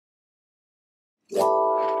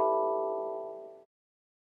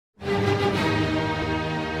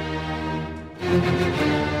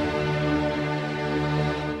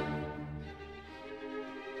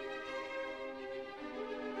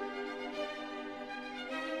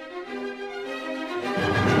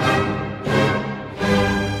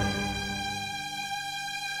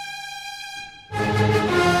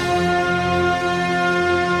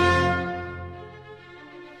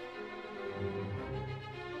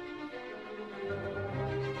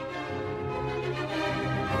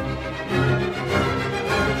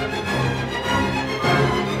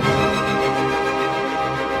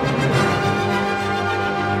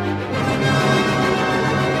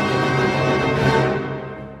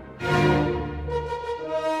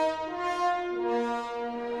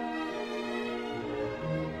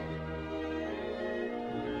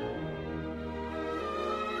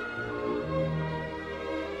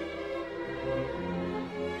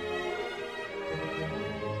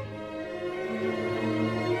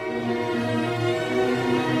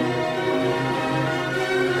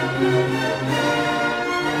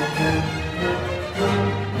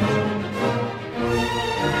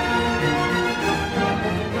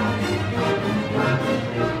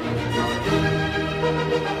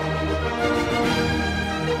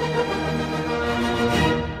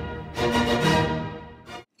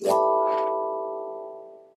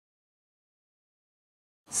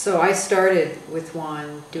So I started with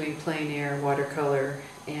Juan doing plein air watercolor,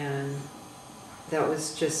 and that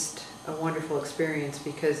was just a wonderful experience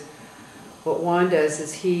because what Juan does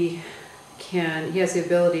is he has the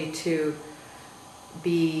ability to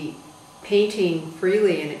be painting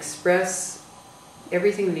freely and express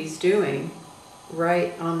everything that he's doing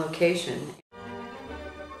right on location.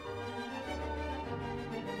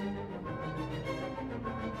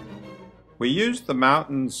 We used the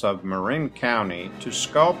mountains of Marin County to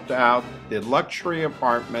sculpt out the luxury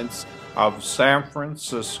apartments of San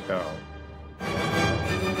Francisco.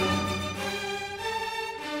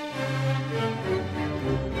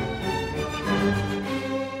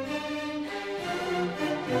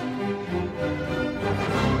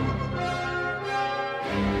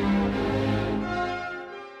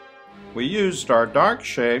 We used our dark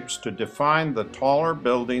shapes to define the taller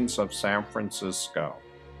buildings of San Francisco.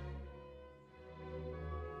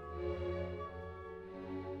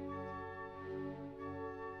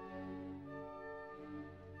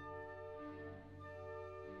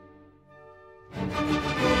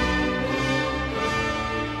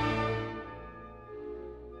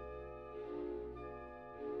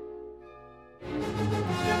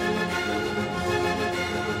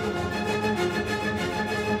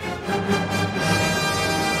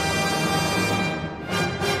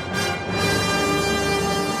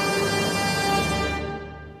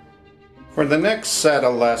 For the next set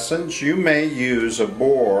of lessons, you may use a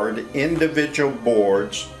board, individual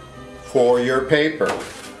boards for your paper.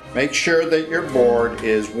 Make sure that your board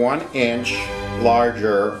is 1 inch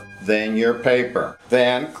larger than your paper.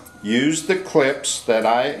 Then use the clips that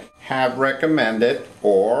I have recommended,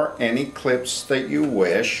 or any clips that you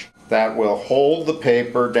wish, that will hold the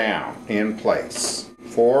paper down in place.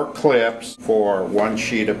 4 clips for 1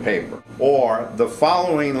 sheet of paper. Or the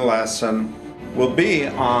following lesson will be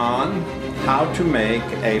on how to make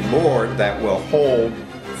a board that will hold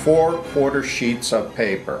 4 quarter sheets of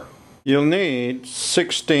paper. You'll need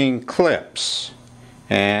 16 clips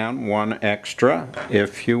and 1 extra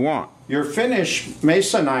if you want. Your finished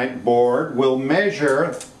masonite board will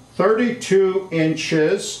measure 32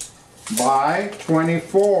 inches by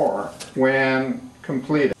 24 when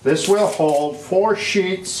completed. This will hold 4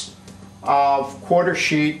 sheets of quarter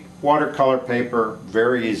sheet watercolor paper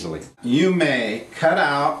very easily. You may cut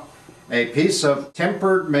out a piece of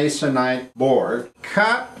tempered masonite board.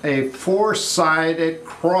 Cut a 4-sided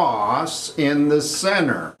cross in the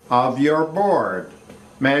center of your board,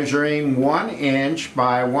 measuring 1 inch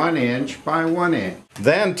by 1 inch by 1 inch.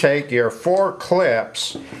 Then take your 4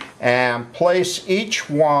 clips and place each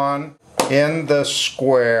one in the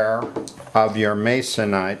square of your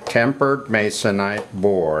masonite, tempered masonite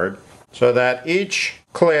board, so that each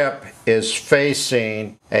clip is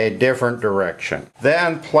facing a different direction.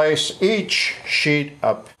 Then place each sheet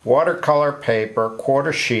of watercolor paper,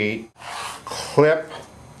 quarter sheet, clip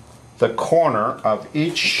the corner of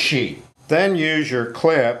each sheet. Then use your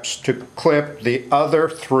clips to clip the other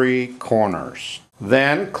 3 corners.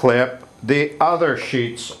 Then clip the other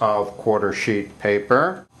sheets of quarter sheet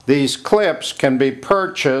paper. These clips can be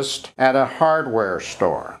purchased at a hardware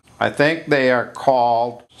store. I think they are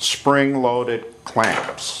called spring-loaded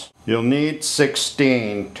clamps. You'll need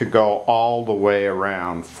 16 to go all the way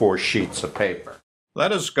around 4 sheets of paper.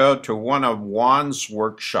 Let us go to one of Juan's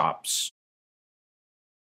workshops.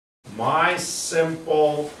 my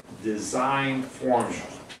simple design formula.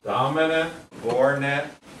 Dominant, subordinate,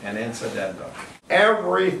 and incidental.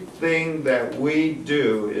 Everything that we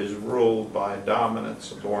do is ruled by dominant,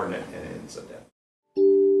 subordinate, and incidental.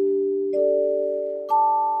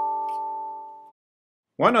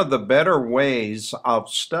 One of the better ways of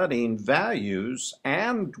studying values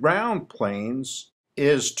and ground planes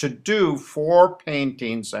is to do 4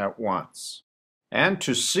 paintings at once and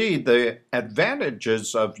to see the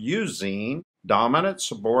advantages of using dominant,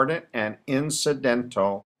 subordinate, and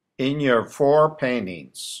incidental in your 4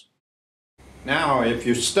 paintings. Now, if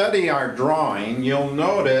you study our drawing, you'll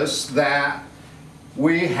notice that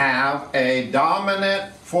we have a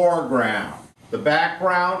dominant foreground. The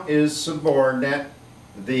background is subordinate.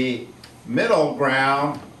 The middle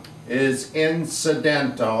ground is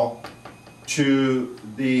incidental to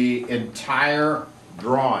the entire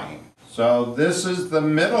drawing. So this is the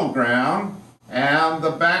middle ground and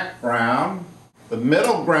the background. The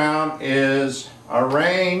middle ground is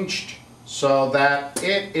arranged so that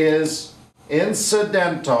it is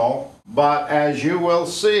incidental, but as you will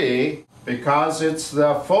see, because it's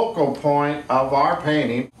the focal point of our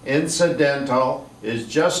painting, incidental is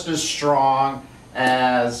just as strong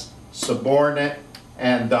as subordinate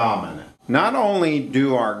and dominant. Not only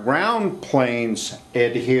do our ground planes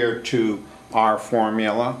adhere to our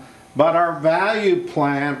formula, but our value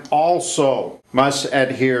plan also must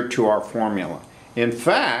adhere to our formula. In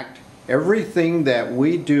fact, everything that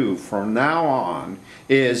we do from now on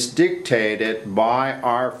is dictated by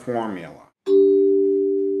our formula.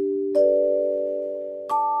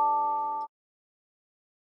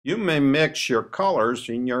 You may mix your colors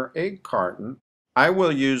in your egg carton. I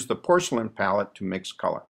will use the porcelain palette to mix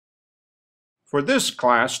color. For this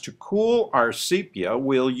class, to cool our sepia,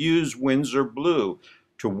 we'll use Winsor blue.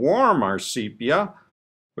 To warm our sepia,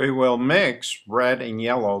 we will mix red and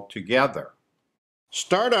yellow together.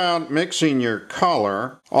 Start out mixing your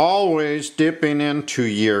color, always dipping into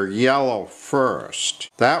your yellow first.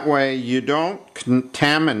 That way you don't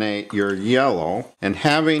contaminate your yellow, and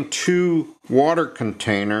having 2 water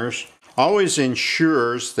containers always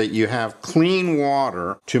ensures that you have clean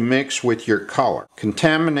water to mix with your color.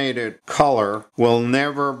 Contaminated color will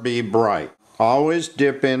never be bright. Always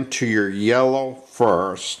dip into your yellow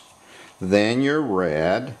first, then your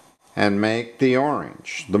red, and make the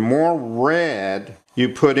orange. The more red you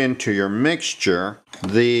put into your mixture,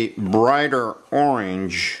 the brighter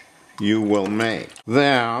orange you will make.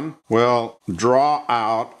 Then we'll draw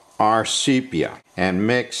out our sepia and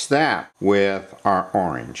mix that with our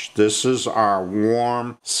orange. This is our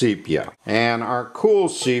warm sepia. And our cool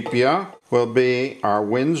sepia will be our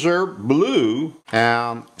Winsor blue.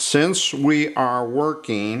 And since we are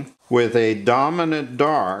working with a dominant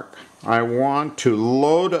dark, I want to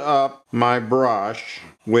load up my brush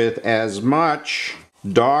with as much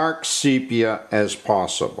dark sepia as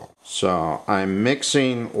possible. So I'm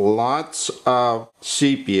mixing lots of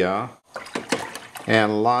sepia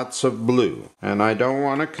and lots of blue. And I don't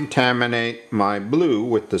want to contaminate my blue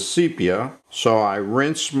with the sepia, so I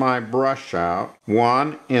rinse my brush out,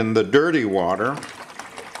 one in the dirty water,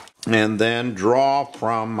 and then draw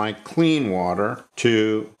from my clean water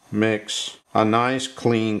to mix a nice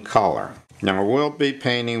clean color. Now we'll be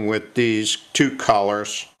painting with these 2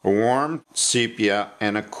 colors, a warm sepia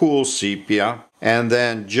and a cool sepia, and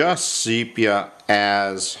then just sepia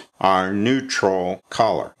as our neutral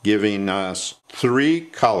color, giving us 3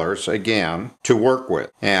 colors again to work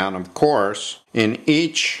with. And of course, in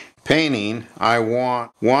each painting, I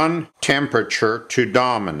want 1 temperature to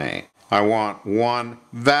dominate. I want 1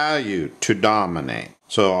 value to dominate.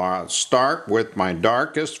 So I'll start with my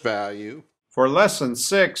darkest value. For lesson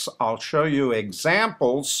 6, I'll show you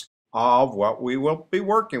examples of what we will be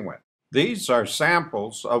working with. These are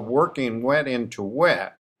samples of working wet into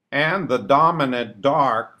wet and the dominant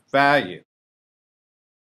dark value,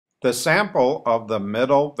 the sample of the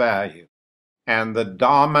middle value, and the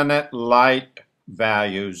dominant light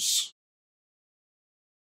values.